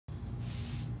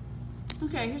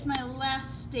Okay, here's my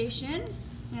last station.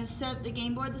 I'm gonna set up the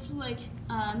game board. This is like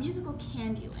musical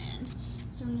Candyland.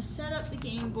 So I'm gonna set up the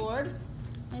game board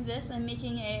like this. I'm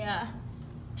making a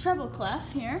treble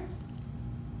clef here.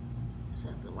 So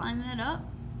I have to line that up.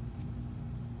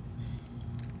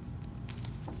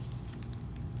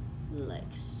 Like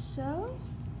so.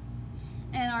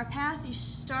 And our path, you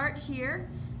start here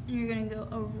and you're gonna go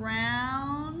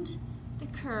around the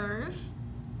curve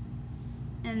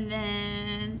and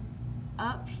then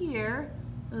up here,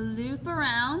 loop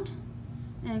around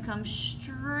and come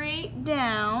straight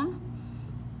down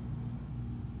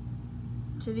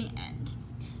to the end.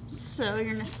 So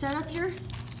you're gonna set up your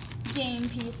game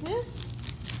pieces.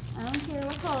 I don't care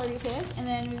what color you pick. And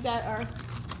then we've got our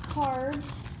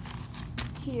cards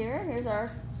here. Here's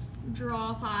our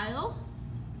draw pile.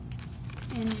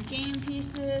 And your game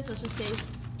pieces, let's just say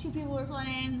 2 people are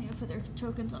playing, they put their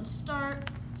tokens on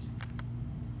start.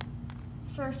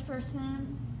 First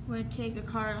person would take a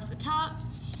card off the top,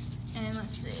 and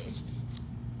let's see.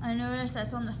 I noticed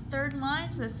that's on the 3rd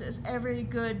line, so it says every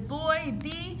good boy,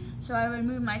 B, so I would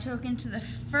move my token to the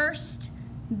first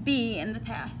B in the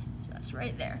path, so that's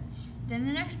right there. Then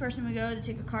the next person would go to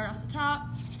take a card off the top.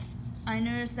 I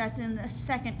noticed that's in the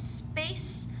 2nd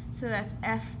space, so that's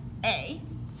FA.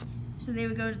 So they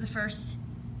would go to the first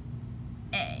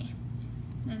A.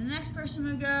 Then the next person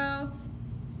would go,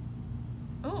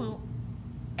 oh,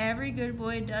 every good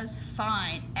boy does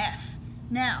fine, F.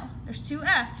 Now, there's 2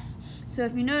 Fs. So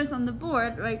if you notice on the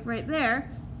board, right there,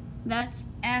 that's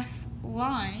F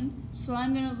line. So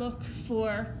I'm gonna look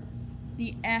for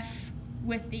the F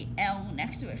with the L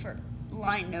next to it for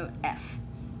line note F.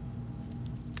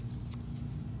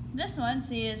 This one,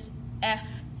 see, is F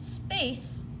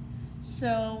space.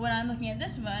 So when I'm looking at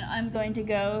this one, I'm going to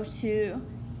go to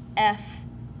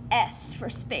FS for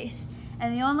space.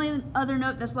 And the only other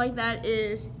note that's like that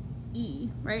is E,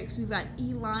 right? Because we've got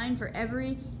E line for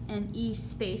every and E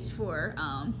space for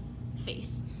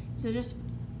face. So just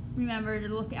remember to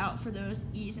look out for those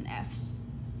E's and F's.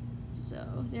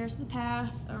 So there's the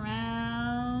path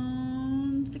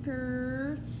around the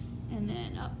curve, and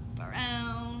then up,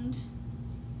 around,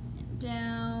 and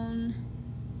down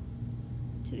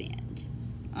to the end.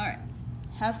 All right,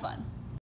 have fun.